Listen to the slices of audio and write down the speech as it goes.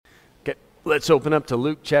Let's open up to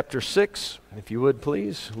Luke chapter 6, if you would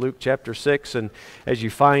please. Luke chapter 6, and as you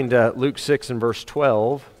find Luke 6 and verse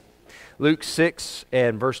 12, Luke 6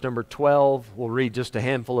 and verse number 12, we'll read just a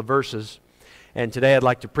handful of verses. And today I'd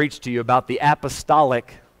like to preach to you about the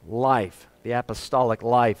apostolic life. The apostolic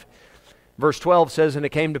life. Verse 12 says, "And it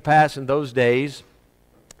came to pass in those days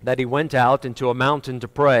that he went out into a mountain to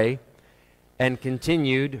pray, and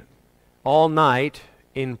continued all night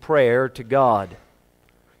in prayer to God."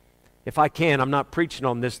 If I can, I'm not preaching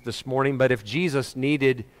on this morning, but if Jesus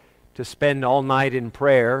needed to spend all night in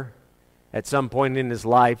prayer at some point in his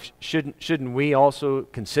life, shouldn't we also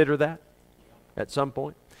consider that at some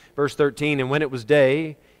point? Verse 13, "And when it was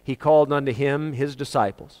day, he called unto him his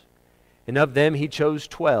disciples, and of them he chose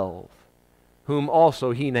 12, whom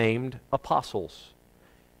also he named apostles.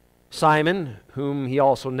 Simon, whom he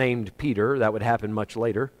also named Peter," that would happen much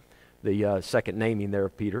later, the second naming there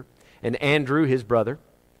of Peter, "and Andrew his brother,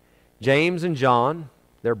 James and John,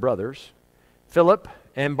 their brothers, Philip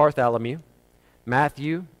and Bartholomew,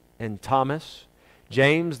 Matthew and Thomas,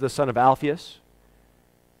 James the son of Alphaeus,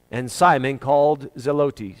 and Simon called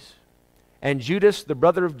Zelotes, and Judas the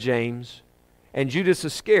brother of James, and Judas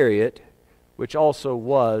Iscariot, which also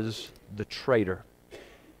was the traitor."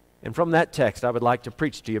 And from that text, I would like to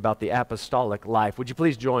preach to you about the apostolic life. Would you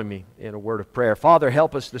please join me in a word of prayer? Father,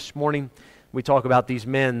 help us this morning. We talk about these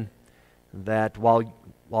men that while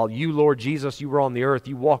you, Lord Jesus, you were on the earth,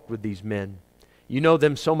 you walked with these men. You know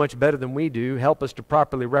them so much better than we do. Help us to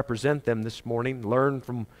properly represent them this morning, learn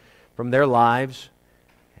from their lives.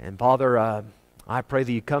 And Father, I pray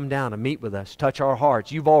that you come down and meet with us, touch our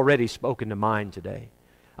hearts. You've already spoken to mine today.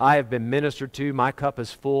 I have been ministered to. My cup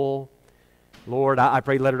is full. Lord, I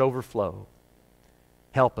pray let it overflow.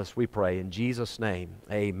 Help us, we pray. In Jesus' name,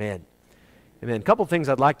 amen. Amen. A couple things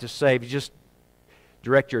I'd like to say. If you just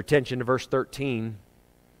direct your attention to verse 13.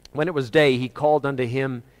 "When it was day, he called unto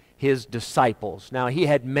him his disciples." Now, he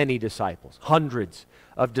had many disciples, hundreds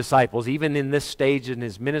of disciples. Even in this stage in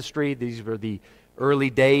his ministry, these were the early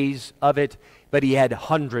days of it, but he had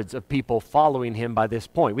hundreds of people following him by this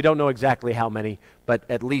point. We don't know exactly how many, but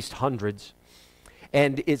at least hundreds.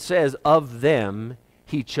 And it says, of them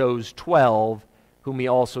he chose 12, whom he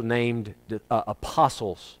also named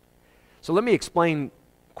apostles. So let me explain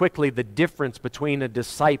quickly the difference between a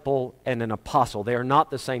disciple and an apostle. They are not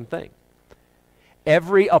the same thing.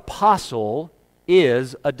 Every apostle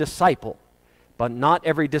is a disciple, but not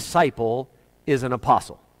every disciple is an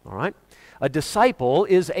apostle. All right? A disciple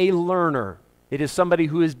is a learner. It is somebody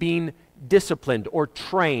who is being disciplined or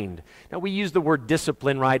trained. Now, we use the word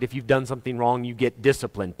discipline, right? If you've done something wrong, you get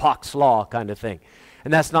disciplined, Pox law kind of thing.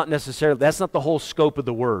 And that's not the whole scope of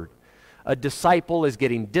the word. A disciple is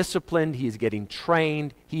getting disciplined, he is getting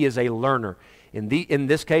trained, he is a learner. In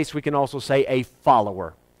this case, we can also say a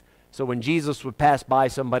follower. So when Jesus would pass by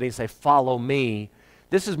somebody and say, "Follow me,"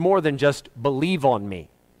 this is more than just believe on me.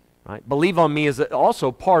 Right? Believe on me is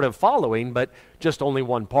also part of following, but just only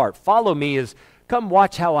one part. Follow me is, come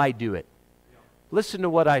watch how I do it. Listen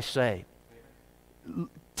to what I say.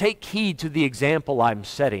 Take heed to the example I'm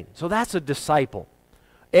setting. So that's a disciple.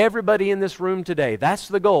 Everybody in this room today, that's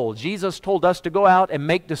the goal. Jesus told us to go out and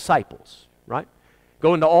make disciples, right?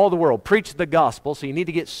 Go into all the world, preach the gospel, so you need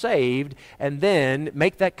to get saved and then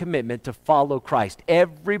make that commitment to follow Christ.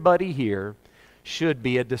 Everybody here should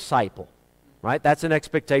be a disciple, right? That's an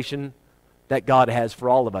expectation that God has for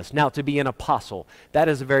all of us. Now, to be an apostle, that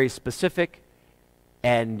is a very specific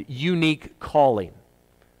and unique calling.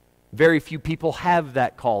 Very few people have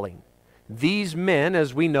that calling. These men,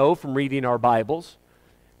 as we know from reading our Bibles,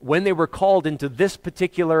 when they were called into this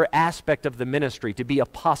particular aspect of the ministry to be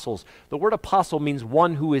apostles, the word apostle means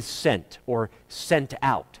one who is sent or sent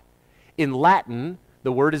out. In Latin,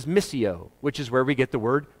 the word is missio, which is where we get the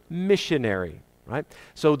word missionary, right?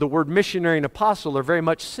 So the word missionary and apostle are very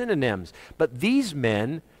much synonyms. But these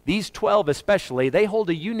men, these 12 especially, they hold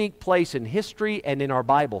a unique place in history and in our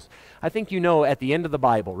Bibles. I think you know at the end of the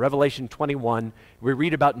Bible, Revelation 21, we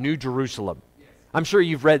read about New Jerusalem. I'm sure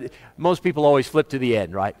you've read, most people always flip to the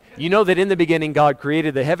end, right? You know that in the beginning God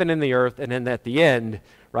created the heaven and the earth, and then at the end,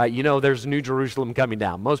 right, you know there's New Jerusalem coming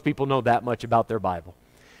down. Most people know that much about their Bible.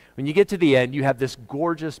 When you get to the end, you have this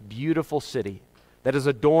gorgeous, beautiful city that is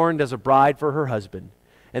adorned as a bride for her husband.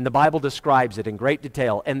 And the Bible describes it in great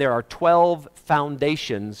detail. And there are 12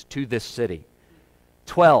 foundations to this city.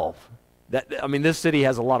 12. This city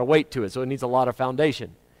has a lot of weight to it, so it needs a lot of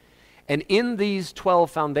foundation. And in these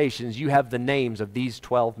 12 foundations, you have the names of these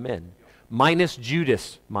 12 men, minus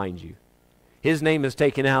Judas, mind you. His name is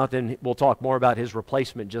taken out, and we'll talk more about his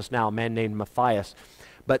replacement just now, a man named Matthias.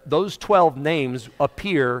 But those 12 names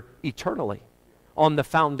appear eternally. on the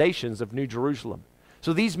foundations of New Jerusalem.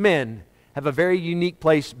 So these men have a very unique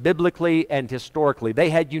place biblically and historically. They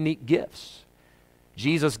had unique gifts.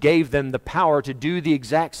 Jesus gave them the power to do the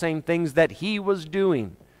exact same things that he was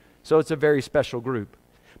doing. So it's a very special group.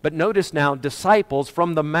 But notice now, disciples,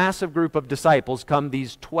 from the massive group of disciples come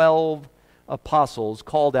these 12 apostles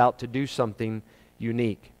called out to do something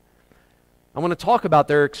unique. I want to talk about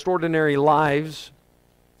their extraordinary lives,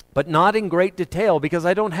 but not in great detail because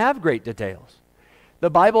I don't have great details. The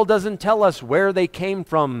Bible doesn't tell us where they came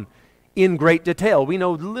from in great detail. We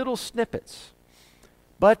know little snippets.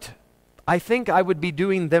 But I think I would be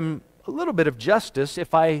doing them a little bit of justice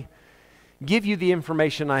if I give you the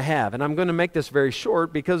information I have. And I'm going to make this very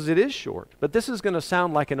short because it is short. But this is going to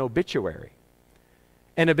sound like an obituary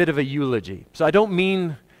and a bit of a eulogy. So I don't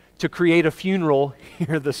mean to create a funeral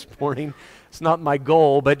here this morning. It's not my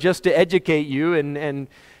goal, but just to educate you and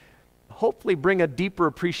hopefully bring a deeper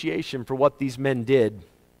appreciation for what these men did.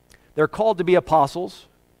 They're called to be apostles,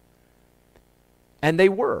 and they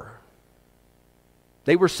were.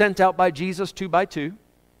 They were sent out by Jesus 2 by 2.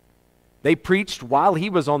 They preached while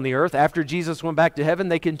he was on the earth. After Jesus went back to heaven,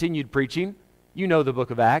 they continued preaching. You know the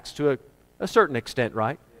book of Acts to a certain extent,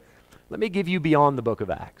 right? Let me give you beyond the book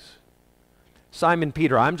of Acts. Simon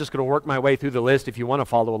Peter, I'm just going to work my way through the list if you want to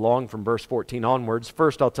follow along from verse 14 onwards.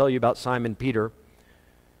 First, I'll tell you about Simon Peter.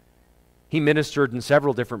 He ministered in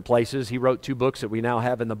several different places. He wrote 2 books that we now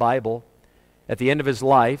have in the Bible. At the end of his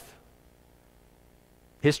life,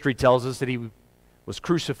 history tells us that he was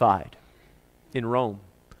crucified in Rome.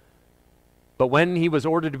 But when he was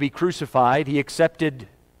ordered to be crucified, he accepted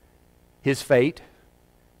his fate.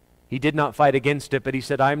 He did not fight against it, but he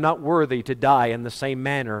said, I am not worthy to die in the same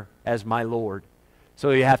manner as my Lord.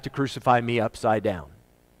 So you have to crucify me upside down.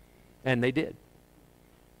 And they did.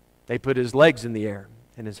 They put his legs in the air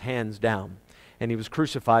and his hands down. And he was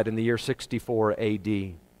crucified in the year 64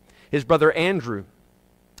 A.D. His brother Andrew,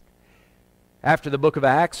 after the book of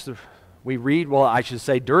Acts, we read, well, I should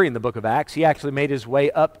say during the book of Acts, he actually made his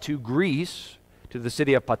way up to Greece, to the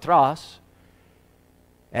city of Patras.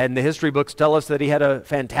 And the history books tell us that he had a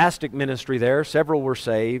fantastic ministry there. Several were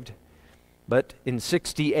saved. But in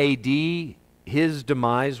 60 A.D., his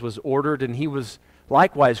demise was ordered, and he was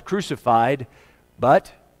likewise crucified,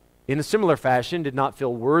 but in a similar fashion did not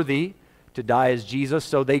feel worthy to die as Jesus,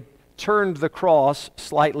 so they turned the cross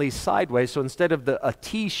slightly sideways. So instead of a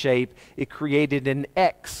T shape, it created an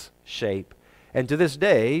X shape. And to this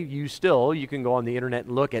day, you can go on the internet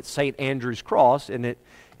and look at St. Andrew's cross, and it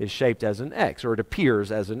is shaped as an X, or it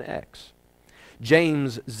appears as an X.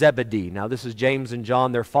 James Zebedee. Now this is James and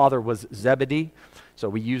John. Their father was Zebedee, so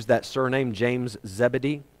we use that surname, James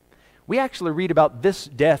Zebedee. We actually read about this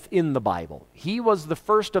death in the Bible. He was the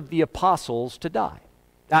first of the apostles to die,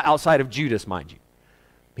 outside of Judas, mind you.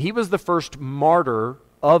 He was the first martyr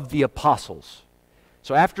of the apostles.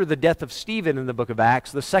 So after the death of Stephen in the book of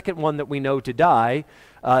Acts, the second one that we know to die,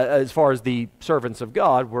 as far as the servants of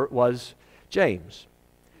God, was James.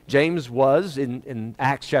 James was, in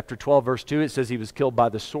Acts chapter 12, verse 2, it says he was killed by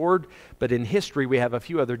the sword, but in history we have a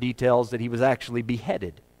few other details that he was actually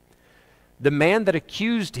beheaded. The man that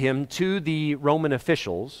accused him to the Roman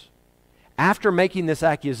officials, after making this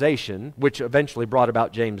accusation, which eventually brought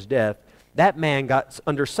about James' death, that man got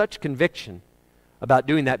under such conviction about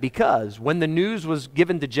doing that, because when the news was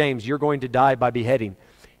given to James, you're going to die by beheading,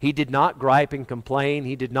 he did not gripe and complain,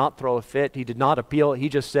 he did not throw a fit, he did not appeal, he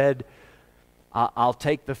just said, I'll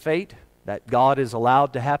take the fate that God has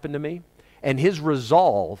allowed to happen to me. And his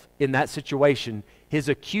resolve in that situation, his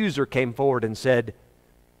accuser came forward and said,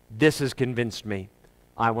 this has convinced me,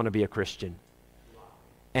 I want to be a Christian.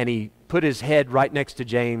 And he put his head right next to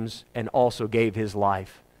James and also gave his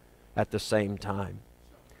life at the same time.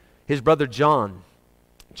 His brother John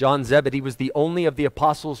Zebedee, was the only of the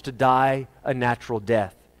apostles to die a natural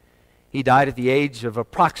death. He died at the age of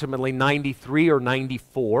approximately 93 or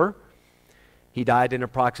 94. He died in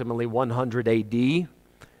approximately 100 A.D.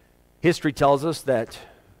 History tells us that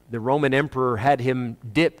the Roman emperor had him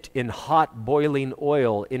dipped in hot boiling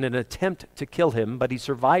oil in an attempt to kill him, but he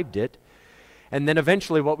survived it. And then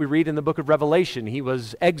eventually, what we read in the book of Revelation, he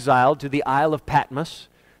was exiled to the Isle of Patmos.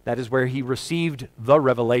 That is where he received the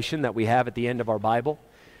revelation that we have at the end of our Bible.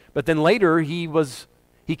 But then later, he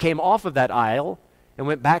came off of that isle and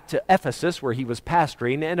went back to Ephesus, where he was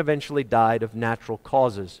pastoring, and eventually died of natural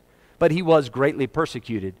causes. But he was greatly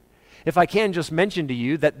persecuted. If I can just mention to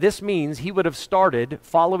you that this means he would have started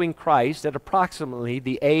following Christ at approximately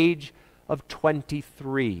the age of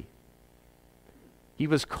 23. He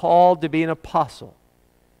was called to be an apostle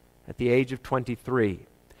at the age of 23.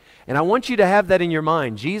 And I want you to have that in your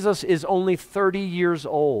mind. Jesus is only 30 years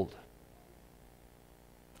old.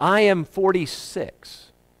 I am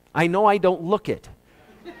 46. I know I don't look it.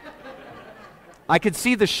 I could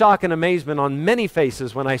see the shock and amazement on many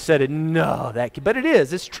faces when I said it. No, but it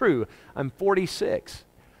is. It's true. I'm 46.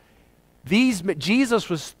 Jesus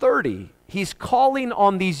was 30. He's calling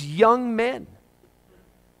on these young men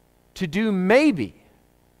to do maybe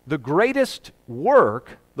the greatest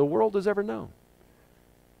work the world has ever known.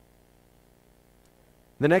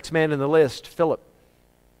 The next man in the list, Philip.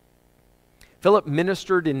 Philip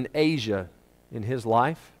ministered in Asia in his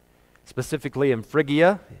life, specifically in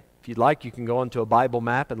Phrygia. If you'd like, you can go onto a Bible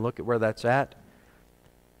map and look at where that's at.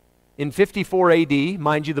 In 54 AD,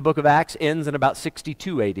 mind you, the book of Acts ends in about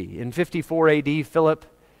 62 AD. In 54 AD, Philip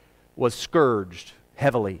was scourged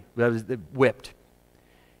heavily, whipped,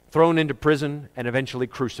 thrown into prison, and eventually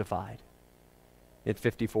crucified in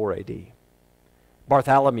 54 AD.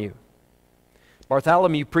 Bartholomew.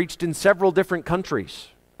 Bartholomew preached in several different countries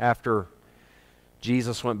after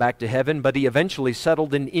Jesus went back to heaven, but he eventually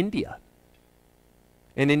settled in India.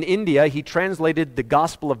 And in India, he translated the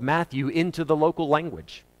Gospel of Matthew into the local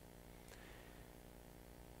language.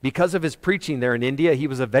 Because of his preaching there in India, he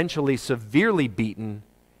was eventually severely beaten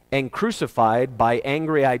and crucified by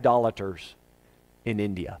angry idolaters in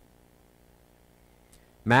India.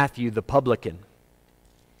 Matthew the publican.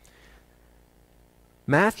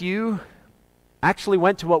 Matthew actually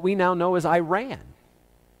went to what we now know as Iran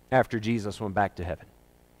after Jesus went back to heaven.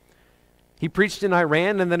 He preached in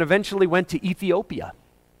Iran and then eventually went to Ethiopia.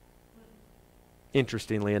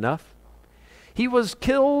 Interestingly enough, he was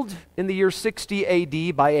killed in the year 60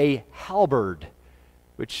 AD by a halberd,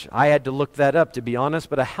 which I had to look that up to be honest,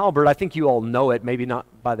 but a halberd, I think you all know it, maybe not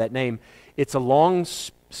by that name. It's a long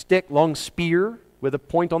stick, long spear with a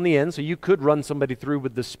point on the end, so you could run somebody through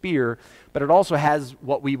with the spear, but it also has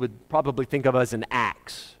what we would probably think of as an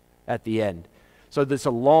axe at the end. So there's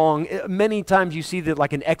a long, many times you see that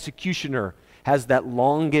like an executioner has that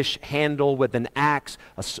longish handle with an axe,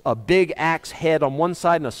 a big axe head on one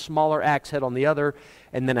side and a smaller axe head on the other,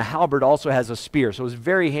 and then a halberd also has a spear. So it's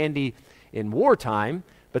very handy in wartime,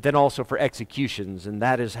 but then also for executions, and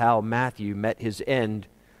that is how Matthew met his end.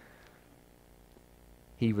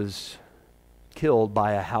 He was killed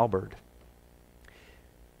by a halberd.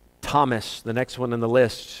 Thomas, the next one on the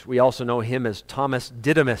list, we also know him as Thomas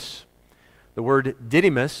Didymus. The word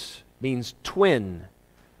Didymus means twin.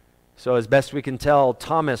 So as best we can tell,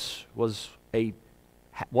 Thomas was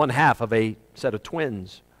one half of a set of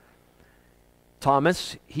twins.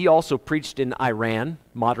 Thomas, he also preached in Iran,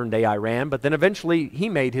 modern-day Iran, but then eventually he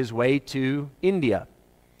made his way to India.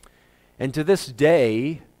 And to this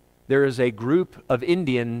day, there is a group of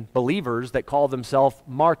Indian believers that call themselves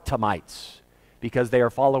Martamites because they are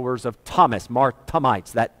followers of Thomas,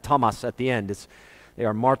 Martamites, that Thomas at the end. They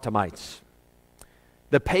are Martamites.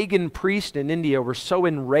 The pagan priests in India were so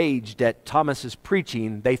enraged at Thomas's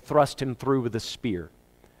preaching, they thrust him through with a spear.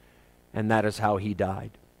 And that is how he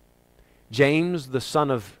died. James, the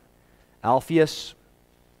son of Alphaeus,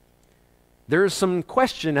 there is some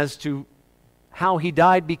question as to how he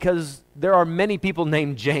died because there are many people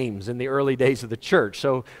named James in the early days of the church.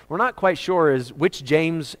 So we're not quite sure as which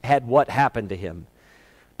James had what happened to him.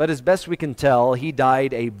 But as best we can tell, he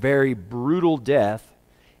died a very brutal death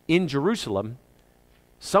in Jerusalem,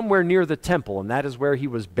 somewhere near the temple, and that is where he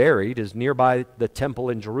was buried, is nearby the temple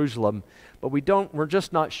in Jerusalem. But we're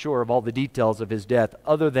just not sure of all the details of his death,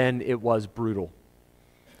 other than it was brutal.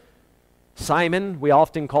 Simon, we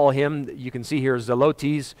often call him, you can see here,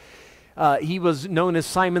 Zelotes. He was known as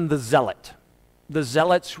Simon the Zealot. The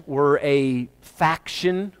Zealots were a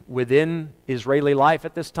faction within Israeli life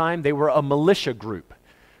at this time. They were a militia group,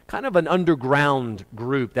 kind of an underground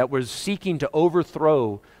group that was seeking to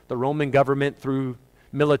overthrow the Roman government through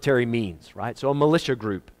military means, right? So a militia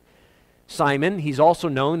group. Simon, he's also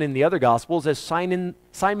known in the other Gospels as Simon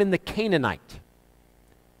the Canaanite,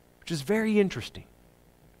 which is very interesting.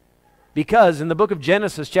 Because in the book of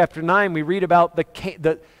Genesis chapter 9, we read about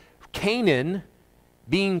the Canaan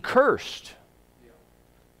being cursed.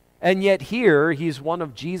 And yet here, he's one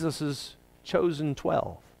of Jesus' chosen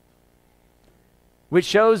 12. Which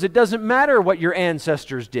shows it doesn't matter what your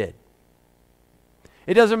ancestors did.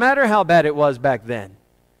 It doesn't matter how bad it was back then.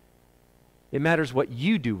 It matters what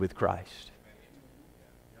you do with Christ.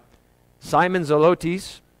 Simon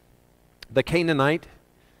Zelotes, the Canaanite.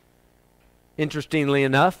 Interestingly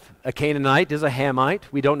enough, a Canaanite is a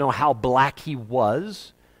Hamite. We don't know how black he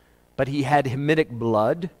was, but he had Hamitic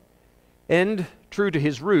blood. And true to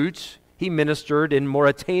his roots, he ministered in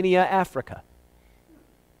Mauritania, Africa,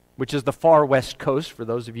 which is the far west coast, for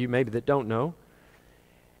those of you maybe that don't know.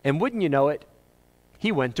 And wouldn't you know it,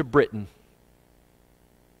 he went to Britain.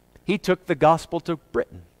 He took the gospel to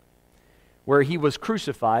Britain. where he was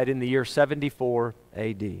crucified in the year 74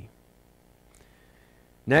 AD.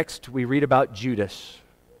 Next, we read about Judas.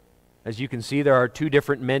 As you can see, there are two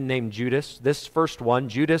different men named Judas. This first one,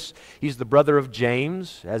 Judas, he's the brother of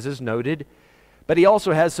James, as is noted, but he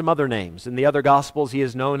also has some other names. In the other Gospels, he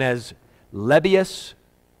is known as Lebbeus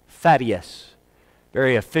Thaddeus.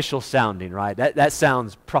 Very official sounding, right? That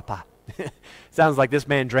sounds proper. Sounds like this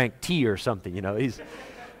man drank tea or something, you know. He's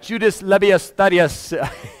Judas Lebbeus Thaddeus.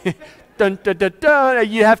 Dun, dun, dun, dun.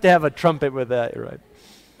 You have to have a trumpet with that, right?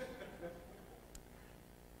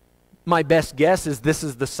 My best guess is this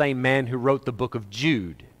is the same man who wrote the book of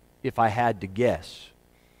Jude, if I had to guess.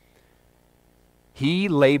 He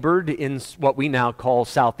labored in what we now call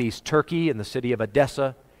southeast Turkey in the city of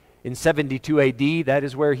Edessa. In 72 AD, that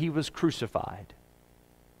is where he was crucified.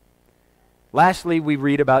 Lastly, we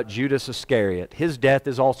read about Judas Iscariot. His death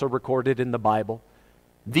is also recorded in the Bible.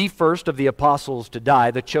 The first of the apostles to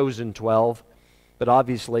die, the chosen 12. But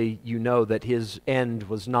obviously, you know that his end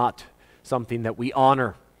was not something that we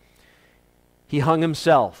honor. He hung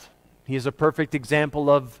himself. He is a perfect example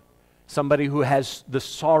of somebody who has the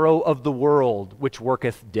sorrow of the world, which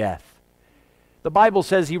worketh death. The Bible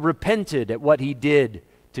says he repented at what he did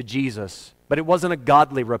to Jesus, but it wasn't a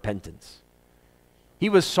godly repentance. He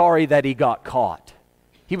was sorry that he got caught.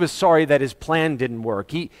 He was sorry that his plan didn't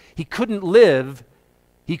work. He couldn't live,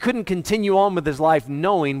 he couldn't continue on with his life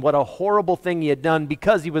knowing what a horrible thing he had done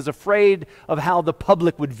because he was afraid of how the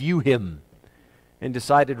public would view him, and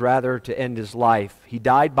decided rather to end his life. He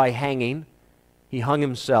died by hanging. He hung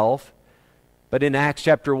himself. But in Acts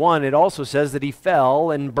chapter 1, it also says that he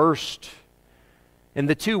fell and burst. And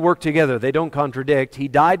the two work together. They don't contradict. He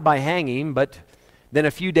died by hanging, but then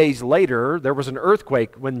a few days later, there was an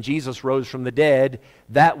earthquake when Jesus rose from the dead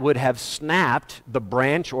that would have snapped the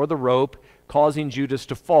branch or the rope, causing Judas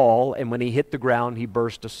to fall, and when he hit the ground, he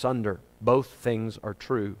burst asunder. Both things are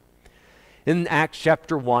true. In Acts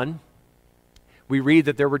chapter 1, we read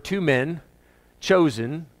that there were two men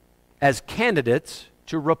chosen as candidates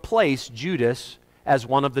to replace Judas as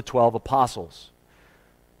one of the 12 apostles.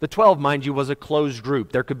 The 12, mind you, was a closed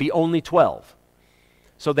group. There could be only 12.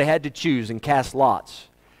 So they had to choose and cast lots.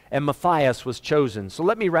 And Matthias was chosen. So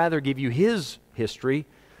let me rather give you his history.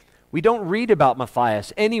 We don't read about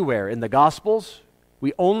Matthias anywhere in the Gospels.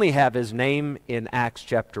 We only have his name in Acts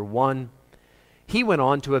chapter 1. He went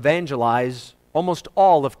on to evangelize almost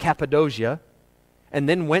all of Cappadocia, and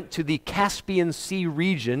then went to the Caspian Sea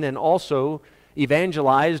region and also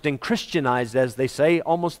evangelized and Christianized, as they say,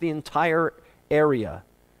 almost the entire area.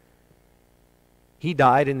 He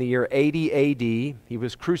died in the year 80 AD. He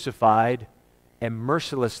was crucified and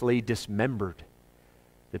mercilessly dismembered.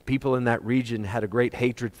 The people in that region had a great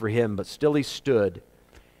hatred for him, but still he stood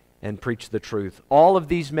and preached the truth. All of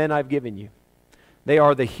these men I've given you, they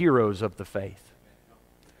are the heroes of the faith.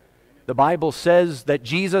 The Bible says that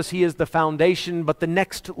Jesus, he is the foundation, but the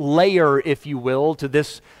next layer, if you will, to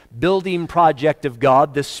this building project of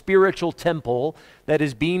God, this spiritual temple that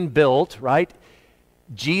is being built, right?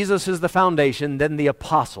 Jesus is the foundation, then the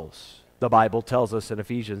apostles, the Bible tells us in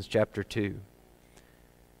Ephesians chapter 2.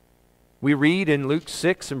 We read in Luke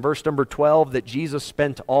 6 and verse number 12 that Jesus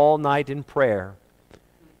spent all night in prayer.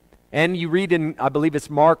 And you read in, I believe it's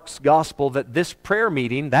Mark's gospel, that this prayer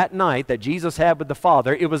meeting that night that Jesus had with the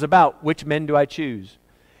Father, it was about which men do I choose.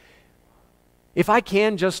 If I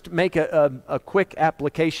can just make a quick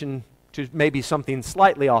application to maybe something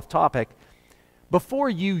slightly off topic, before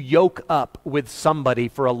you yoke up with somebody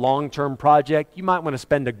for a long-term project, you might want to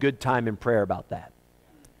spend a good time in prayer about that.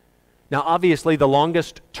 Now, obviously, the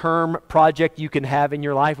longest term project you can have in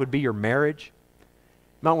your life would be your marriage.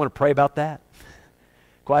 You might want to pray about that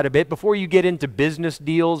quite a bit. Before you get into business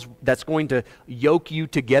deals that's going to yoke you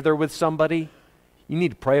together with somebody, you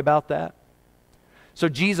need to pray about that. So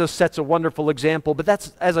Jesus sets a wonderful example, but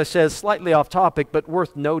that's, as I said, slightly off topic, but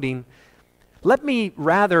worth noting. Let me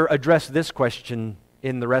rather address this question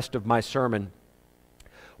in the rest of my sermon.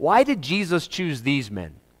 Why did Jesus choose these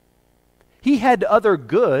men? He had other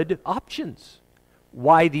good options.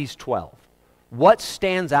 Why these 12? What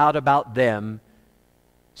stands out about them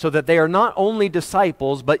so that they are not only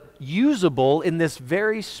disciples, but usable in this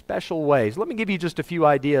very special way? So let me give you just a few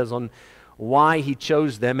ideas on why he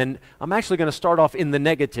chose them. And I'm actually going to start off in the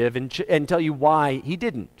negative and tell you why he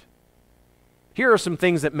didn't. Here are some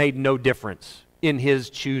things that made no difference in his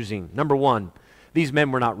choosing. Number one, these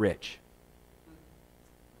men were not rich.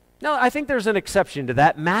 Now, I think there's an exception to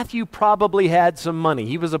that. Matthew probably had some money.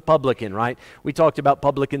 He was a publican, right? We talked about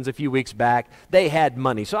publicans a few weeks back. They had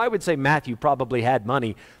money. So I would say Matthew probably had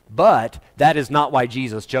money, but that is not why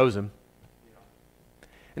Jesus chose him.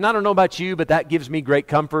 And I don't know about you, but that gives me great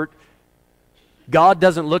comfort. God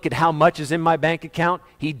doesn't look at how much is in my bank account.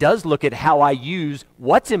 He does look at how I use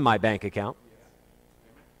what's in my bank account.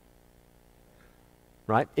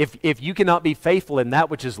 Right? If you cannot be faithful in that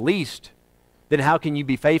which is least, then how can you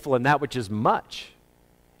be faithful in that which is much?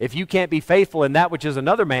 If you can't be faithful in that which is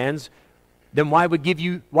another man's, then why would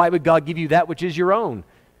God give you that which is your own?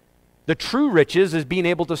 The true riches is being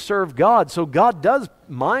able to serve God. So God does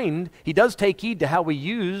mind, He does take heed to how we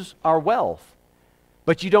use our wealth.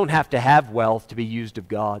 But you don't have to have wealth to be used of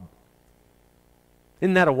God.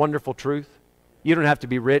 Isn't that a wonderful truth? You don't have to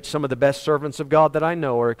be rich. Some of the best servants of God that I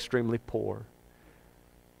know are extremely poor.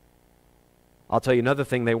 I'll tell you another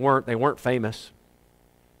thing, they weren't famous.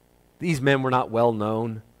 These men were not well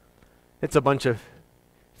known. It's a bunch of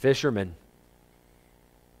fishermen.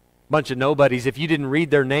 Bunch of nobodies. If you didn't read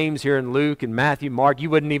their names here in Luke and Matthew, Mark, you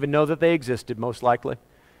wouldn't even know that they existed, most likely.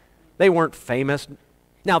 They weren't famous.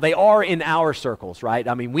 Now, they are in our circles, right?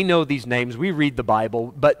 I mean, we know these names. We read the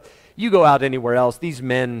Bible. But you go out anywhere else, these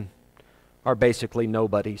men are basically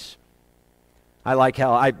nobodies. I like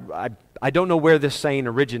how, I don't know where this saying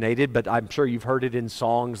originated, but I'm sure you've heard it in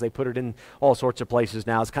songs. They put it in all sorts of places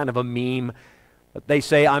now. It's kind of a meme. But they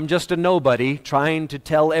say, I'm just a nobody trying to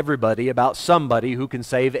tell everybody about somebody who can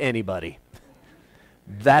save anybody.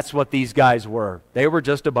 That's what these guys were. They were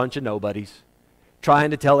just a bunch of nobodies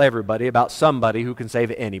trying to tell everybody about somebody who can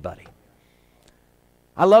save anybody.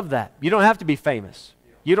 I love that. You don't have to be famous.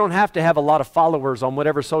 You don't have to have a lot of followers on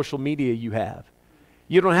whatever social media you have.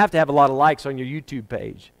 You don't have to have a lot of likes on your YouTube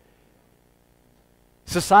page.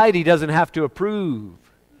 Society doesn't have to approve.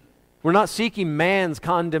 We're not seeking man's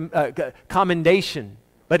commendation,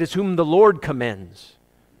 but it's whom the Lord commends.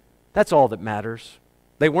 That's all that matters.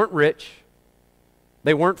 They weren't rich.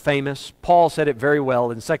 They weren't famous. Paul said it very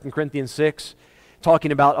well in 2 Corinthians 6,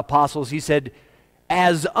 talking about apostles. He said,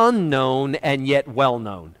 as unknown and yet well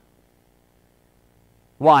known.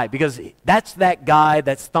 Why? Because that's that guy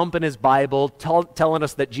that's thumping his Bible, telling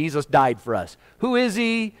us that Jesus died for us. Who is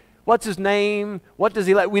he? What's his name? What does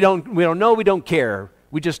he like? We don't know. We don't care.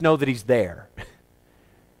 We just know that he's there.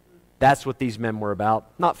 That's what these men were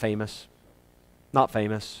about. Not famous. Not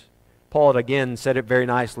famous. Paul again said it very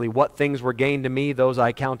nicely. What things were gained to me, those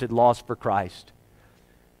I counted loss for Christ.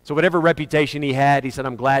 So whatever reputation he had, he said,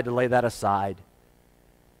 I'm glad to lay that aside.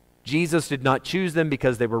 Jesus did not choose them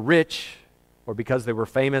because they were rich or because they were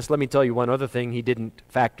famous. Let me tell you one other thing he didn't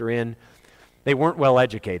factor in. They weren't well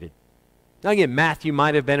educated. Now again, Matthew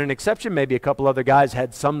might have been an exception. Maybe a couple other guys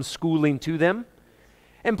had some schooling to them.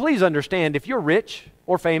 And please understand, if you're rich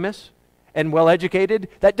or famous and well educated,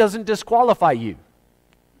 that doesn't disqualify you.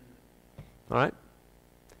 All right?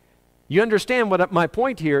 You understand what my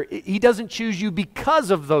point here? He doesn't choose you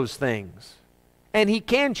because of those things. And he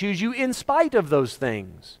can choose you in spite of those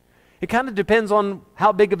things. It kind of depends on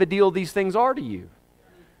how big of a deal these things are to you.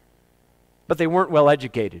 But they weren't well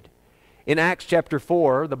educated. In Acts chapter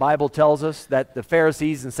 4, the Bible tells us that the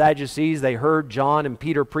Pharisees and Sadducees, they heard John and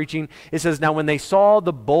Peter preaching. It says, now when they saw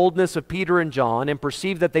the boldness of Peter and John and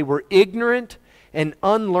perceived that they were ignorant and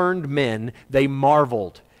unlearned men, they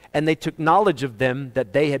marveled. And they took knowledge of them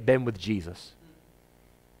that they had been with Jesus.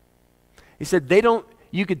 He said,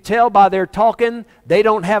 you could tell by their talking, they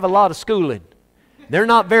don't have a lot of schooling. They're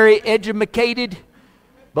not very educated,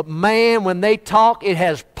 but man, when they talk, it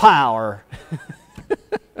has power.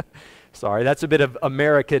 Sorry, that's a bit of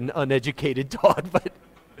American uneducated talk, but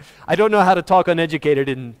I don't know how to talk uneducated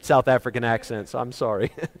in South African accents. I'm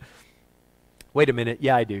sorry. Wait a minute.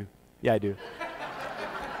 Yeah, I do. Yeah, I do.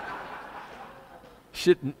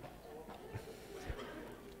 Shouldn't.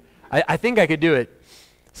 I think I could do it.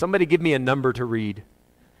 Somebody give me a number to read.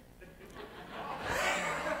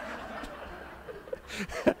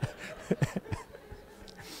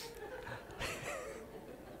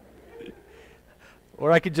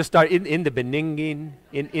 Or I could just start in the beninging,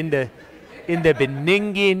 in the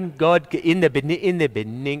beninging, God, in the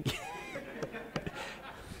bening.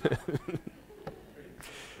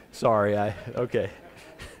 Sorry, okay.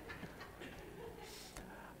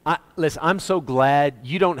 Listen, I'm so glad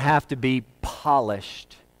you don't have to be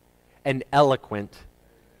polished and eloquent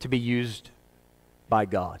to be used by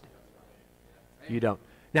God. You don't.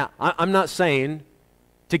 Now, I'm not saying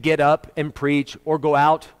to get up and preach or go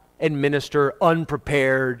out and minister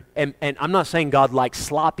unprepared, and I'm not saying God likes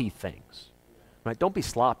sloppy things. Right? Don't be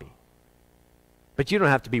sloppy. But you don't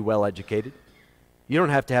have to be well educated. You don't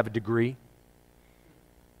have to have a degree.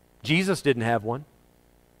 Jesus didn't have one.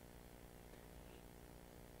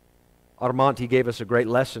 Armand, he gave us a great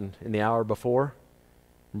lesson in the hour before.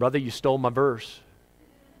 Brother, you stole my verse.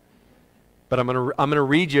 But I'm gonna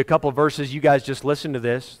read you a couple of verses. You guys just listen to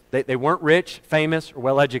this. They weren't rich, famous, or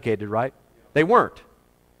well educated, right? They weren't.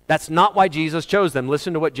 That's not why Jesus chose them.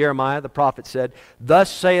 Listen to what Jeremiah the prophet said.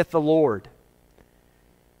 Thus saith the Lord,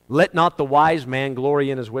 let not the wise man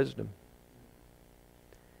glory in his wisdom,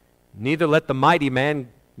 neither let the mighty man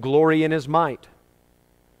glory in his might.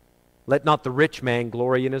 Let not the rich man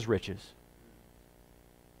glory in his riches.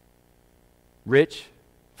 Rich,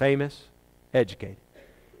 famous, educated.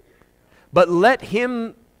 But let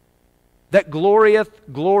him that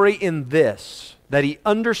glorieth glory in this, that he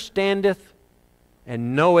understandeth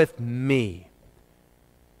and knoweth me.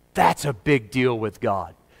 That's a big deal with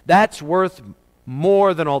God. That's worth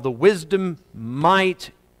more than all the wisdom,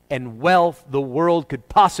 might, and wealth the world could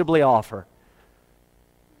possibly offer.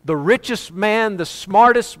 The richest man, the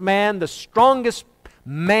smartest man, the strongest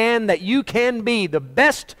man that you can be, the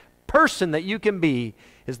best person that you can be,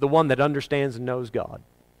 is the one that understands and knows God.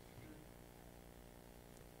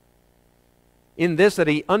 In this, that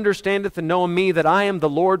he understandeth and knoweth me, that I am the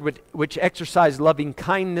Lord which exercise loving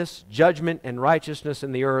kindness, judgment, and righteousness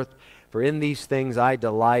in the earth. For in these things I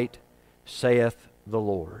delight, saith the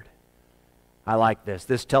Lord. I like this.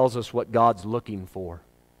 This tells us what God's looking for.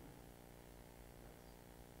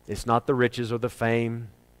 It's not the riches or the fame.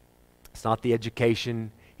 It's not the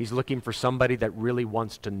education. He's looking for somebody that really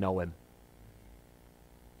wants to know Him.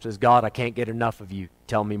 Says, God, I can't get enough of you.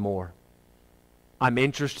 Tell me more. I'm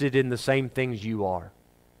interested in the same things you are.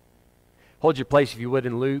 Hold your place, if you would,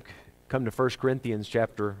 in Luke. Come to 1 Corinthians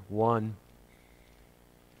chapter 1.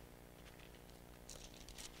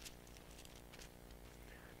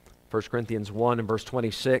 First Corinthians 1 and verse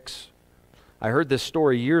 26. I heard this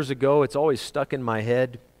story years ago. It's always stuck in my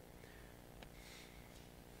head.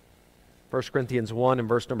 1 Corinthians 1 and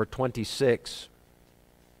verse number 26.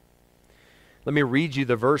 Let me read you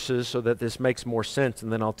the verses so that this makes more sense,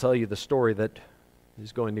 and then I'll tell you the story that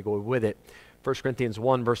is going to go with it. 1 Corinthians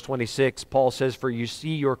 1 verse 26, Paul says, For you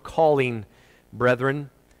see your calling, brethren,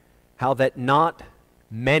 how that not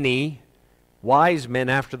many wise men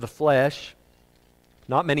after the flesh,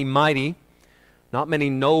 not many mighty, not many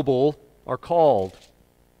noble are called.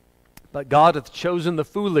 But God hath chosen the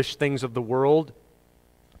foolish things of the world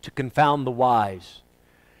to confound the wise.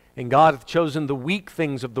 And God hath chosen the weak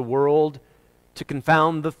things of the world to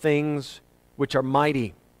confound the things which are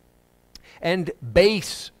mighty. And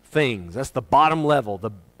base things, that's the bottom level, the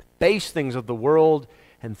base things of the world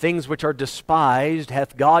and things which are despised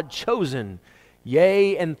hath God chosen,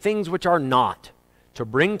 yea, and things which are not, to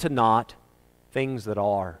bring to naught things that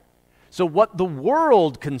are. So what the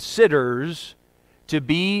world considers to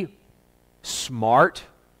be smart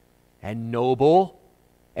and noble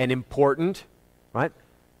and important, right?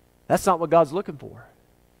 That's not what God's looking for.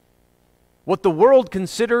 What the world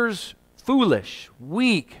considers foolish,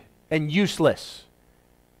 weak, and useless,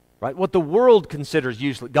 right? What the world considers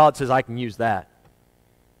useless, God says, I can use that.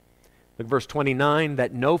 Look, verse 29,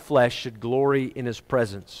 that no flesh should glory in His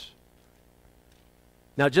presence.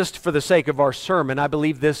 Now, just for the sake of our sermon, I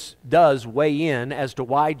believe this does weigh in as to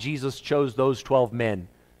why Jesus chose those 12 men.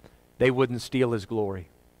 They wouldn't steal His glory.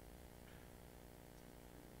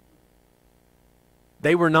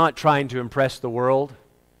 They were not trying to impress the world,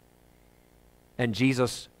 and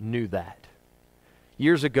Jesus knew that.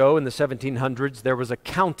 Years ago in the 1700s, there was a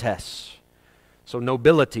countess, so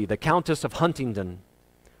nobility, the Countess of Huntingdon.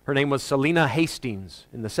 Her name was Selina Hastings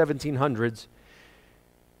in the 1700s.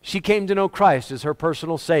 She came to know Christ as her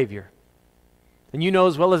personal Savior. And you know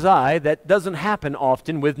as well as I, that doesn't happen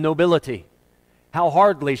often with nobility. How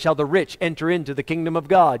hardly shall the rich enter into the kingdom of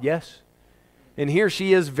God, yes? And here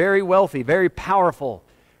she is, very wealthy, very powerful.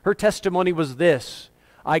 Her testimony was this: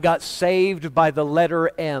 I got saved by the letter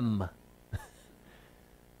M.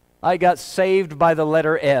 I got saved by the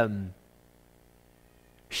letter M.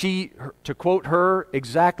 She, to quote her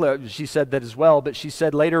exactly, she said that as well, but she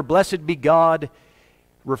said later, blessed be God,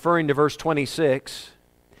 referring to verse 26,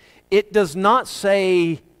 it does not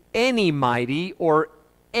say any mighty or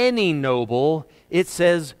any noble, it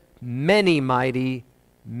says many mighty,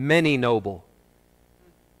 many noble.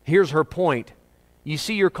 Here's her point. You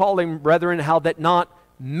see your calling, brethren, how that not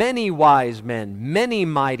many wise men, many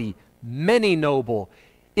mighty, many noble.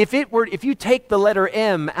 If you take the letter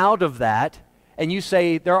M out of that and you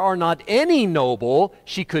say there are not any noble,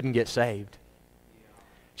 she couldn't get saved.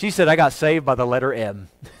 She said, I got saved by the letter M.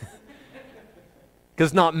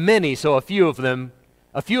 Because not many, so a few of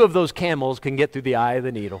those camels can get through the eye of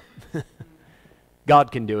the needle.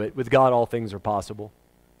 God can do it. With God, all things are possible.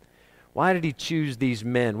 Why did He choose these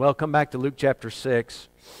men? Well, come back to Luke chapter 6.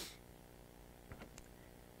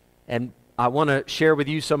 And I want to share with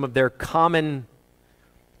you some of their common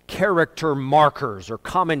character markers or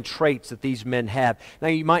common traits that these men have. Now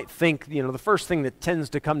you might think, the first thing that tends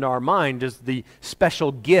to come to our mind is the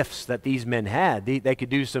special gifts that these men had. They could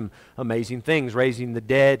do some amazing things, raising the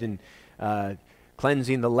dead and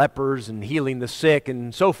cleansing the lepers and healing the sick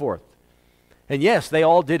and so forth. And yes, they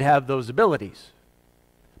all did have those abilities.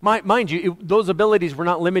 Mind you, those abilities were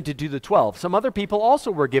not limited to the 12. Some other people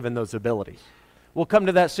also were given those abilities. We'll come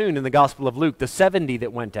to that soon in the Gospel of Luke. The 70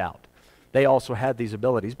 that went out, they also had these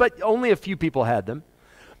abilities. But only a few people had them.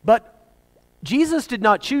 But Jesus did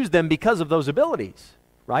not choose them because of those abilities,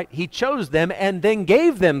 right? He chose them and then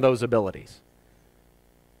gave them those abilities.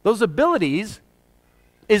 Those abilities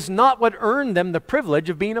is not what earned them the privilege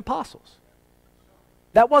of being apostles.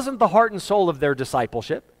 That wasn't the heart and soul of their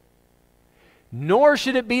discipleship. Nor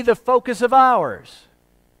should it be the focus of ours.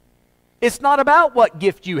 It's not about what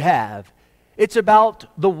gift you have. It's about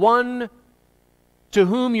the one to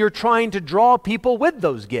whom you're trying to draw people with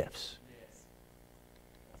those gifts.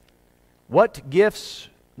 What gifts,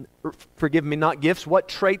 forgive me, not gifts, what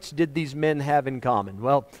traits did these men have in common?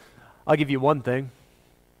 Well, I'll give you one thing.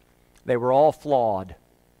 They were all flawed.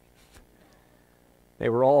 They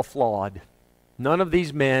were all flawed. None of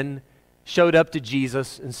these men showed up to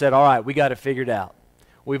Jesus and said, all right, we got it figured out.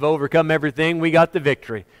 We've overcome everything. We got the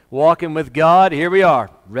victory. Walking with God, here we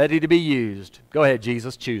are, ready to be used. Go ahead,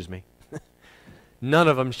 Jesus, choose me. None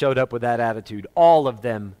of them showed up with that attitude. All of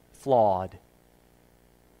them flawed.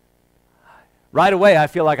 Right away, I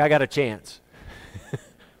feel like I got a chance.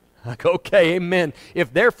 Like, okay, amen.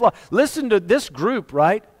 If they're flawed, listen to this group,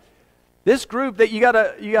 right? This group that you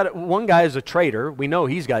gotta, one guy is a traitor. We know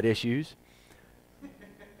he's got issues.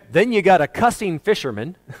 Then you got a cussing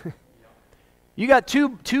fisherman. You got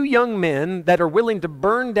two young men that are willing to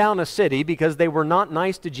burn down a city because they were not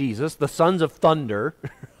nice to Jesus, the sons of thunder.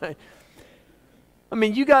 I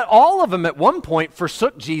mean, you got all of them at one point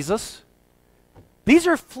forsook Jesus. These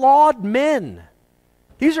are flawed men.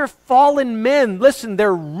 These are fallen men. Listen,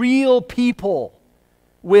 they're real people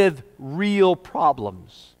with real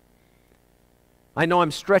problems. I know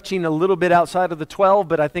I'm stretching a little bit outside of the 12,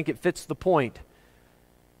 but I think it fits the point.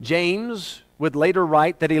 James would later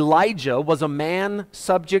write that Elijah was a man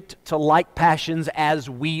subject to like passions as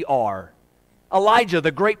we are. Elijah,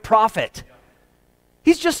 the great prophet,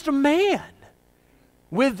 he's just a man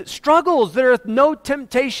with struggles. There hath no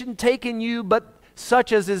temptation taken you but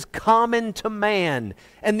such as is common to man.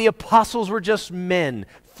 And the apostles were just men,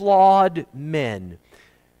 flawed men.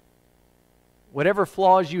 Whatever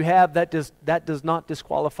flaws you have, that does not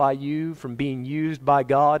disqualify you from being used by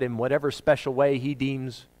God in whatever special way He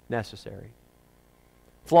deems necessary.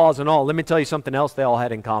 Flaws and all. Let me tell you something else they all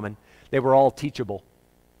had in common. They were all teachable.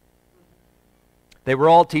 They were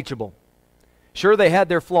all teachable. Sure, they had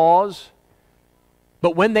their flaws,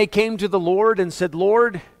 but when they came to the Lord and said,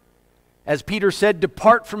 Lord, as Peter said,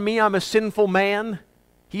 depart from me, I'm a sinful man.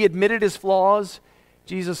 He admitted his flaws.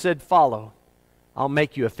 Jesus said, follow. I'll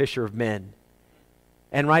make you a fisher of men.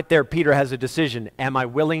 And right there, Peter has a decision. Am I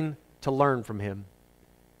willing to learn from him?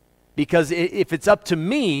 Because if it's up to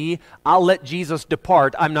me, I'll let Jesus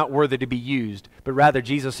depart. I'm not worthy to be used. But rather,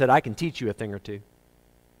 Jesus said, I can teach you a thing or two.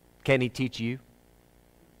 Can He teach you?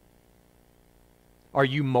 Are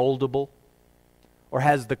you moldable? Or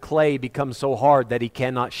has the clay become so hard that He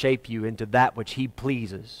cannot shape you into that which He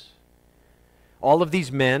pleases? All of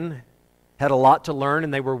these men had a lot to learn,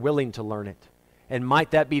 and they were willing to learn it. And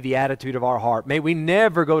might that be the attitude of our heart? May we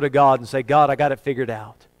never go to God and say, God, I got it figured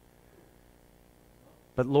out.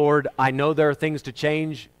 But Lord, I know there are things to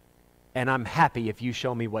change, and I'm happy if you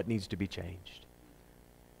show me what needs to be changed.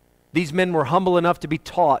 These men were humble enough to be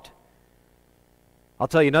taught. I'll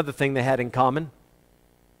tell you another thing they had in common.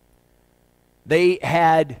 They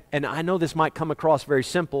had, and I know this might come across very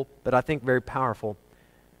simple, but I think very powerful.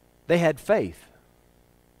 They had faith.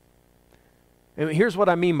 And here's what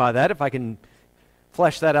I mean by that, if I can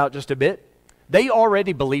flesh that out just a bit. They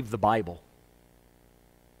already believed the Bible.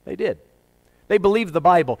 They did. They believed the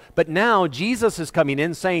Bible. But now Jesus is coming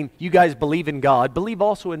in saying, you guys believe in God, believe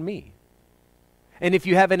also in me. And if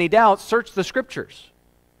you have any doubts, search the Scriptures.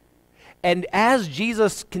 And as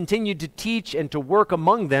Jesus continued to teach and to work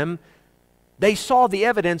among them, they saw the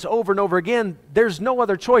evidence over and over again. There's no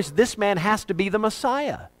other choice. This man has to be the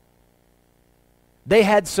Messiah. They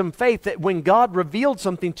had some faith that when God revealed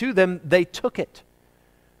something to them, they took it.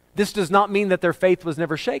 This does not mean that their faith was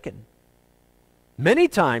never shaken. Many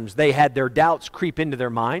times they had their doubts creep into their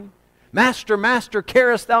mind. Master, Master,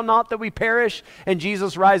 carest thou not that we perish? And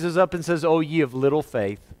Jesus rises up and says, O ye of little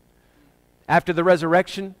faith. After the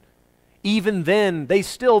resurrection, even then,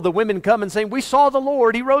 the women come and say, we saw the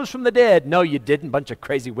Lord, He rose from the dead. No, you didn't, bunch of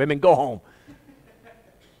crazy women, go home.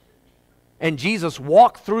 And Jesus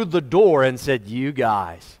walked through the door and said, "You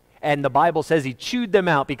guys." And the Bible says he chewed them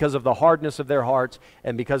out because of the hardness of their hearts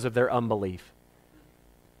and because of their unbelief.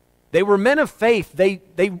 They were men of faith. They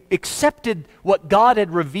accepted what God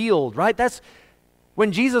had revealed, right? That's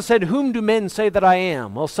when Jesus said, "Whom do men say that I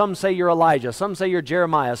am?" Well, some say you're Elijah, some say you're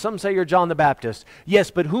Jeremiah, some say you're John the Baptist. Yes,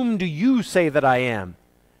 but whom do you say that I am?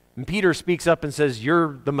 And Peter speaks up and says,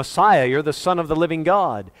 "You're the Messiah, you're the Son of the living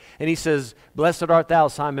God." And he says, "Blessed art thou,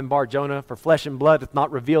 Simon Bar-Jonah, for flesh and blood hath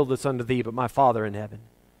not revealed this unto thee, but my Father in heaven."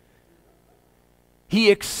 He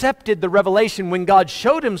accepted the revelation. When God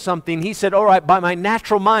showed him something, he said, "All right, by my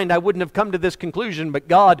natural mind, I wouldn't have come to this conclusion, but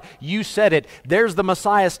God, you said it. There's the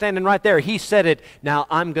Messiah standing right there. He said it. Now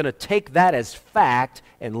I'm going to take that as fact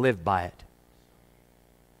and live by it."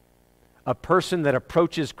 A person that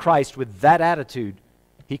approaches Christ with that attitude,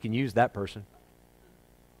 he can use that person.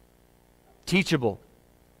 Teachable.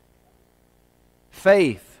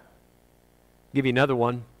 Faith. I'll give you another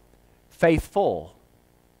one. Faithful.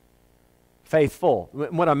 Faithful.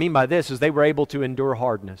 What I mean by this is they were able to endure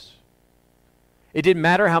hardness. It didn't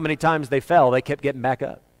matter how many times they fell, they kept getting back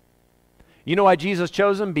up. You know why Jesus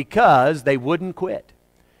chose them? Because they wouldn't quit.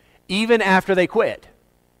 Even after they quit.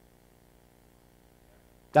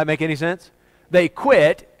 That make any sense? They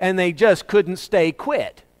quit and they just couldn't stay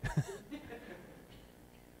quit.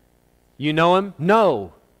 You know him?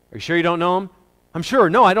 No. Are you sure you don't know him? I'm sure.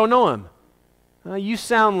 No, I don't know him. You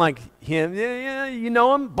sound like him. Yeah, you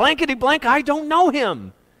know him? Blankety blank, I don't know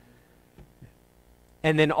him.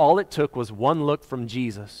 And then all it took was one look from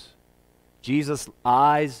Jesus. Jesus'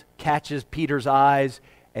 eyes catches Peter's eyes,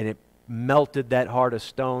 and it melted that heart of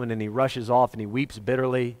stone, and he rushes off and he weeps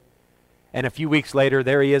bitterly. And a few weeks later,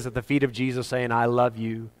 there he is at the feet of Jesus saying, "I love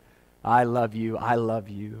you, I love you, I love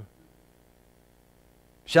you."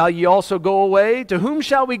 "Shall ye also go away? To whom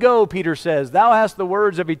shall we go?" Peter says. "Thou hast the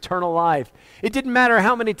words of eternal life." It didn't matter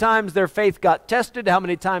how many times their faith got tested, how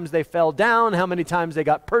many times they fell down, how many times they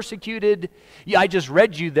got persecuted. Yeah, I just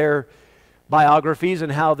read you their biographies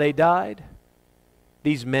and how they died.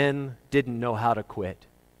 These men didn't know how to quit.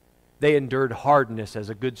 They endured hardness as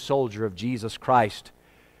a good soldier of Jesus Christ.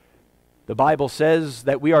 The Bible says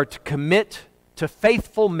that we are to commit to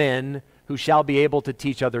faithful men who shall be able to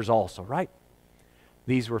teach others also, right?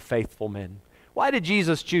 These were faithful men. Why did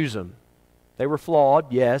Jesus choose them? They were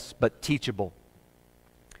flawed, yes, but teachable.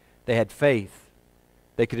 They had faith.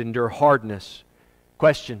 They could endure hardness.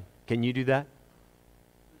 Question, can you do that?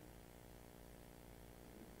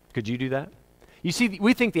 Could you do that? You see,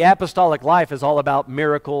 we think the apostolic life is all about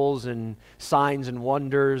miracles and signs and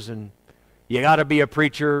wonders, and you got to be a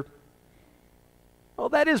preacher. Well,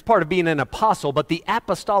 that is part of being an apostle, but the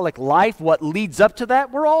apostolic life, what leads up to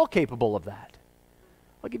that, we're all capable of that.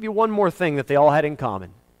 I'll give you one more thing that they all had in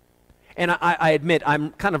common. And I admit,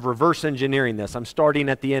 I'm kind of reverse engineering this. I'm starting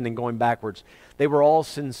at the end and going backwards. They were all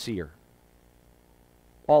sincere.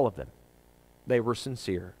 All of them. They were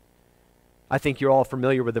sincere. I think you're all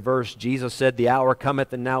familiar with the verse. Jesus said, "The hour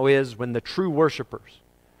cometh and now is when the true worshipers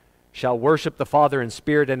shall worship the Father in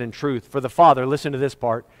spirit and in truth. For the Father," listen to this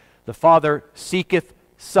part, "the Father seeketh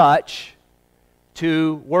such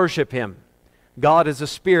to worship Him. God is a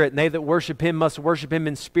spirit, and they that worship Him must worship Him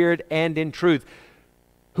in spirit and in truth."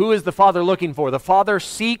 Who is the Father looking for? The Father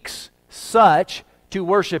seeks such to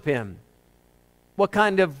worship Him. What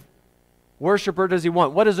kind of worshiper does He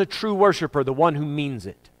want? What is a true worshiper? The one who means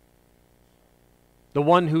it. The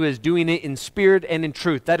one who is doing it in spirit and in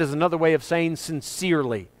truth. That is another way of saying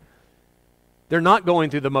sincerely. They're not going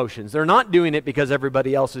through the motions. They're not doing it because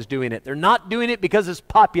everybody else is doing it. They're not doing it because it's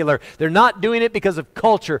popular. They're not doing it because of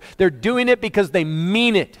culture. They're doing it because they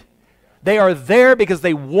mean it. They are there because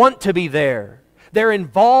they want to be there. They're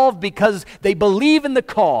involved because they believe in the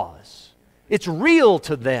cause. It's real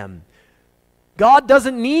to them. God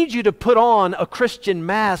doesn't need you to put on a Christian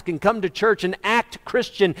mask and come to church and act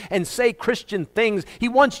Christian and say Christian things. He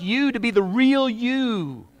wants you to be the real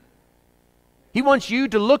you. He wants you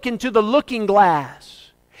to look into the looking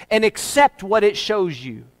glass and accept what it shows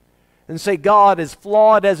you and say, "God, as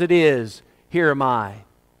flawed as it is, here am I.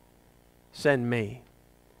 Send me.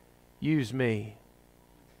 Use me."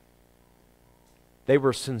 They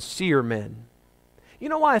were sincere men. You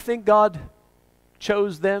know why I think God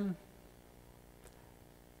chose them?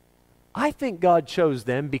 I think God chose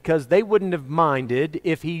them because they wouldn't have minded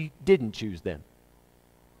if He didn't choose them.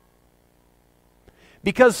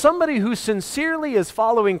 Because somebody who sincerely is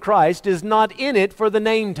following Christ is not in it for the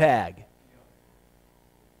name tag.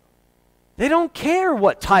 They don't care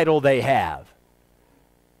what title they have.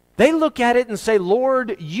 They look at it and say,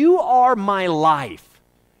 "Lord, you are my life.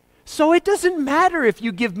 So it doesn't matter if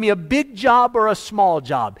you give me a big job or a small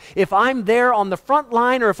job. If I'm there on the front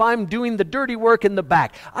line or if I'm doing the dirty work in the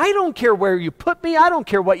back. I don't care where you put me. I don't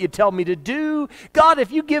care what you tell me to do. God,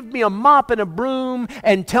 if you give me a mop and a broom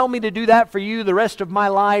and tell me to do that for you the rest of my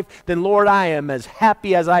life, then Lord, I am as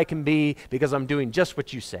happy as I can be because I'm doing just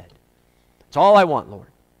what you said. It's all I want, Lord.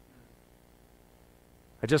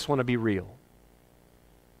 I just want to be real.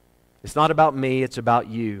 It's not about me, it's about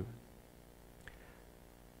you.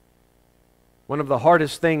 One of the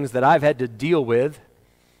hardest things that I've had to deal with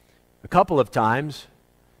a couple of times,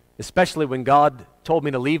 especially when God told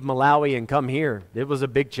me to leave Malawi and come here, it was a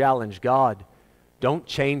big challenge. God, don't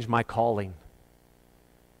change my calling.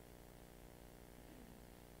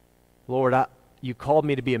 Lord, you called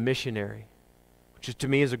me to be a missionary, which to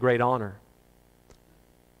me is a great honor.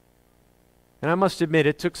 And I must admit,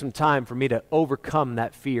 it took some time for me to overcome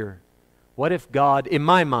that fear. What if God, in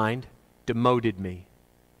my mind, demoted me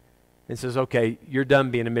and says, okay, you're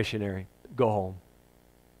done being a missionary. Go home.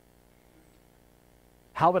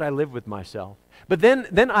 How would I live with myself? But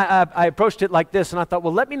then I approached it like this, and I thought,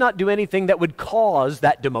 well, let me not do anything that would cause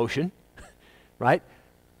that demotion, right?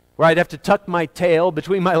 Where I'd have to tuck my tail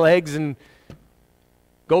between my legs and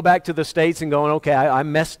go back to the States and going, okay, I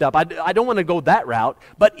messed up. I don't want to go that route.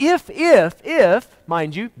 But if,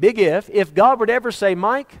 mind you, big if God would ever say,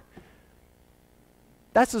 Mike,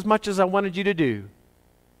 that's as much as I wanted you to do.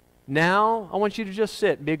 Now, I want you to just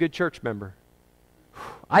sit and be a good church member.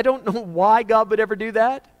 I don't know why God would ever do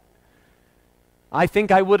that. I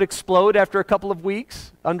think I would explode after a couple of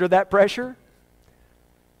weeks under that pressure.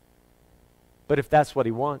 But if that's what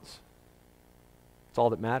He wants, it's all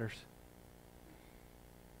that matters.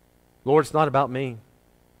 Lord, it's not about me.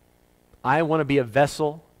 I want to be a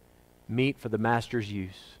vessel meet for the Master's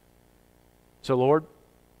use. So, Lord,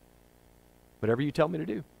 whatever you tell me to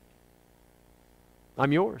do,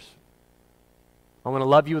 I'm yours. I want to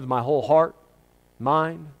love you with my whole heart,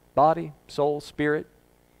 mind, body, soul, spirit.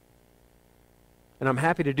 And I'm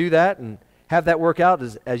happy to do that and have that work out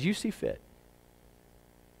as you see fit.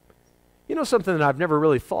 You know something that I've never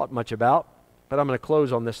really thought much about, but I'm going to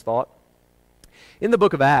close on this thought. In the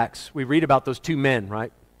book of Acts, we read about those two men,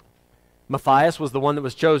 right? Matthias was the one that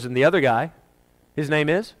was chosen. The other guy, his name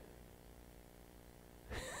is?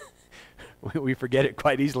 We forget it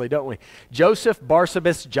quite easily, don't we? Joseph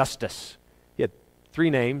Barsabas Justus. He had 3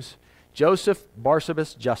 names. Joseph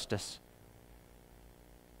Barsabas Justus.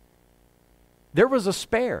 There was a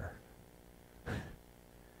spare.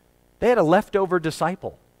 They had a leftover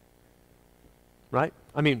disciple, right?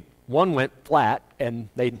 I mean, one went flat and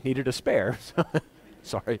they needed a spare.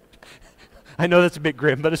 Sorry. I know that's a bit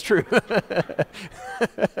grim, but it's true.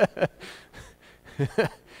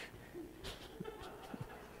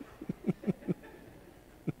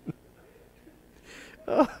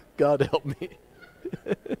 Oh, God help me.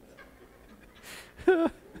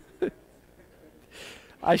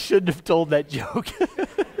 I shouldn't have told that joke.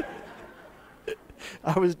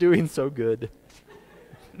 I was doing so good.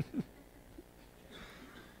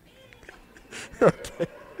 Okay.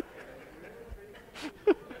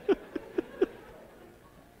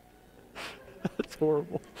 That's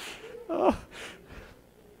horrible. Oh.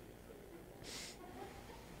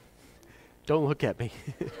 Don't look at me.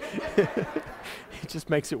 It just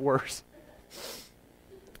makes it worse.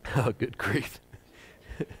 Oh, good grief.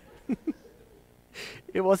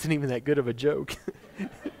 It wasn't even that good of a joke.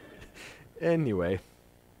 Anyway.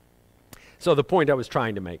 So the point I was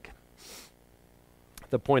trying to make.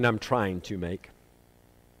 The point I'm trying to make.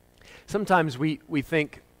 Sometimes we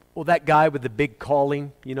think, well, that guy with the big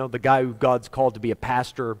calling, you know, the guy who God's called to be a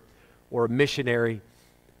pastor or a missionary,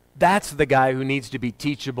 that's the guy who needs to be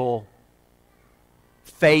teachable.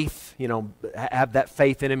 Faith, you know, have that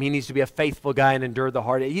faith in him. He needs to be a faithful guy and endure the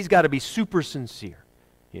hard. He's got to be super sincere,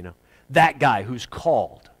 you know. That guy who's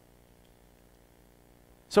called.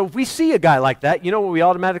 So if we see a guy like that, you know what we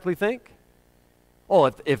automatically think?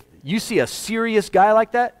 Oh, if you see a serious guy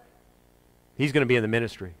like that, he's going to be in the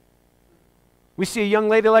ministry. We see a young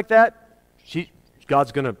lady like that,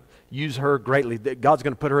 God's going to use her greatly. God's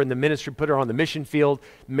going to put her in the ministry, put her on the mission field,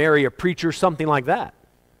 marry a preacher, something like that.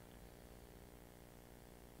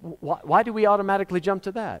 Why do we automatically jump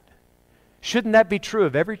to that? Shouldn't that be true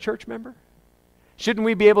of every church member? Shouldn't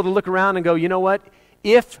we be able to look around and go, you know what?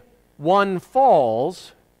 If one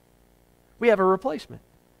falls, we have a replacement.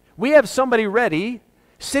 We have somebody ready,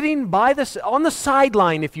 sitting on the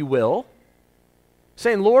sideline, if you will,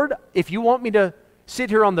 saying, Lord, if you want me to sit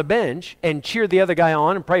here on the bench and cheer the other guy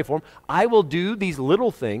on and pray for him, I will do these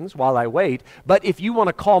little things while I wait. But if you want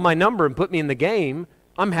to call my number and put me in the game,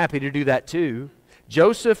 I'm happy to do that too.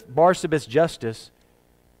 Joseph Barsabas Justus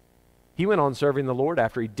He went on serving the Lord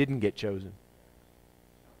after he didn't get chosen.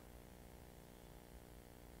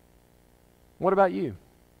 What about you?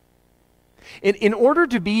 In order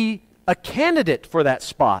to be a candidate for that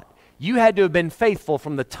spot, you had to have been faithful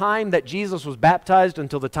from the time that Jesus was baptized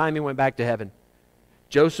until the time he went back to heaven.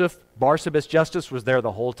 Joseph, Barsabas, Justus was there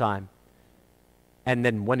the whole time. And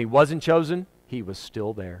then when he wasn't chosen, he was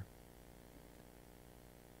still there.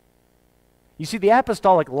 You see, the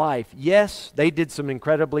apostolic life, yes, they did some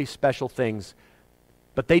incredibly special things,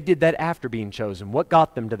 but they did that after being chosen. What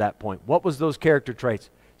got them to that point? What was those character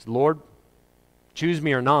traits? It's, Lord, choose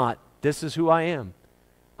me or not, this is who I am.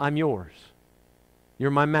 I'm yours.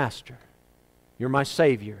 You're my master. You're my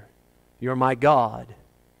Savior. You're my God.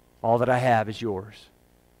 All that I have is yours.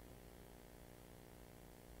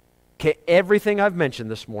 Okay, everything I've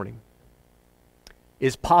mentioned this morning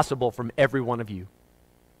is possible from every one of you.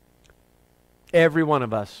 Every one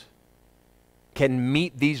of us can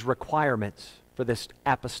meet these requirements for this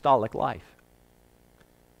apostolic life.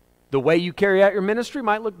 The way you carry out your ministry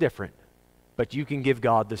might look different, but you can give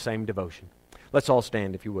God the same devotion. Let's all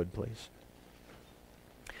stand, if you would, please.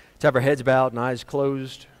 Let's have our heads bowed and eyes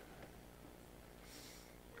closed.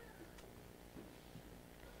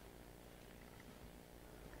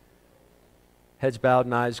 Heads bowed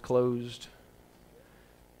and eyes closed.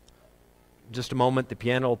 Just a moment, the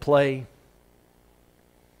piano will play.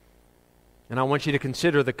 And I want you to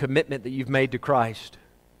consider the commitment that you've made to Christ.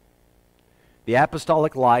 The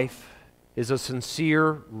apostolic life is a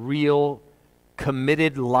sincere, real,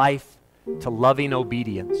 committed life to loving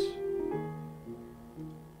obedience.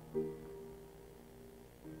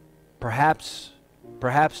 Perhaps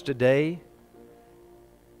today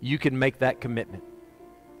you can make that commitment.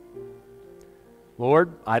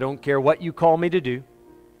 Lord, I don't care what you call me to do.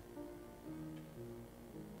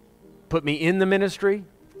 Put me in the ministry,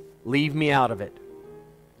 leave me out of it.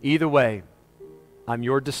 Either way, I'm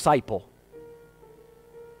your disciple.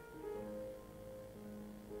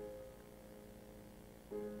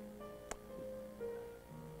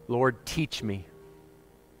 Lord, teach me.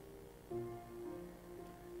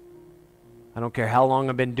 I don't care how long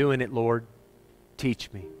I've been doing it, Lord.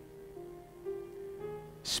 Teach me.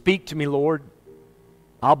 Speak to me, Lord.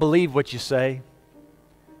 I'll believe what you say.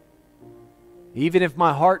 Even if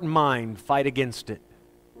my heart and mind fight against it.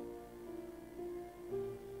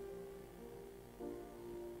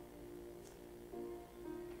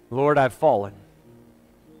 Lord, I've fallen.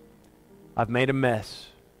 I've made a mess.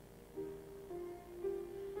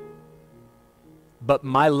 But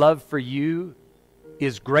my love for you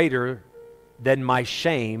is greater than my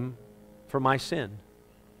shame for my sin.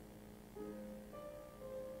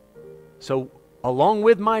 So, along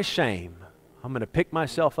with my shame, I'm going to pick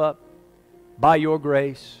myself up by your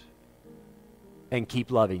grace and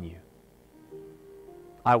keep loving you.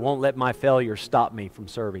 I won't let my failure stop me from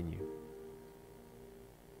serving you.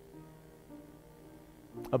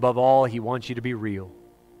 Above all, He wants you to be real.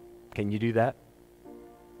 Can you do that?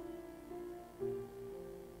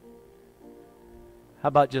 How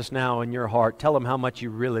about just now in your heart, tell Him how much you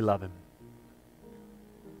really love Him.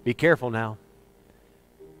 Be careful now,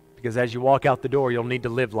 because as you walk out the door, you'll need to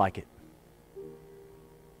live like it.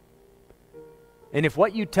 And if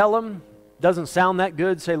what you tell Him doesn't sound that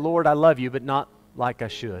good, say, Lord, I love you, but not like I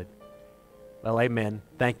should. Well, amen.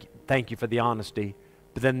 Thank you for the honesty.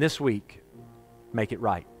 But then this week, make it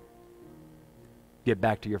right. Get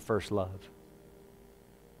back to your first love.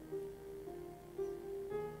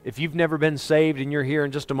 If you've never been saved and you're here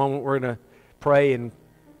in just a moment, we're going to pray and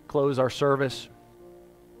close our service.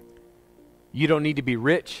 You don't need to be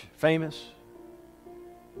rich, famous.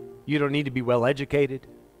 You don't need to be well educated.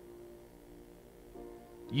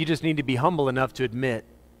 You just need to be humble enough to admit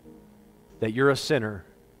that you're a sinner,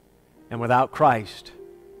 and without Christ,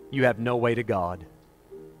 you have no way to God.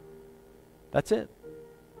 That's it.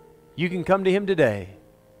 You can come to Him today.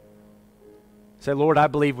 Say, Lord, I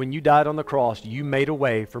believe when you died on the cross, you made a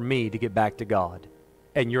way for me to get back to God.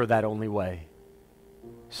 And you're that only way.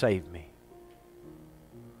 Save me.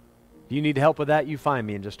 Do you need help with that? You find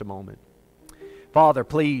me in just a moment. Father,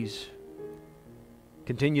 please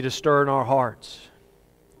continue to stir in our hearts.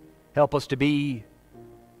 Help us to be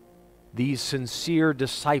these sincere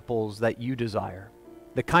disciples that you desire.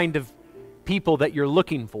 The kind of people that you're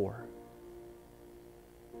looking for.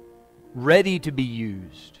 Ready to be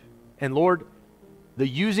used. And Lord, the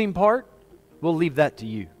using part, we'll leave that to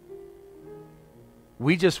you.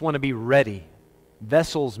 We just want to be ready.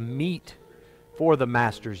 Vessels meet for the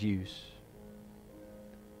Master's use.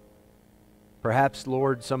 Perhaps,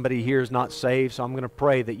 Lord, somebody here is not saved, so I'm going to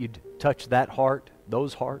pray that you'd touch that heart,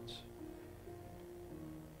 those hearts,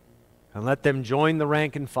 and let them join the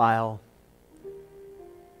rank and file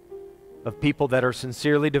of people that are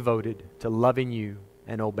sincerely devoted to loving you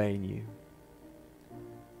and obeying you.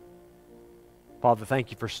 Father,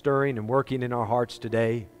 thank you for stirring and working in our hearts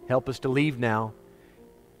today. Help us to leave now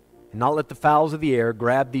and not let the fowls of the air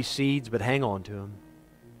grab these seeds, but hang on to them.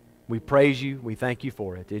 We praise you. We thank you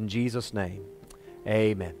for it. In Jesus' name,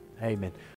 amen. Amen.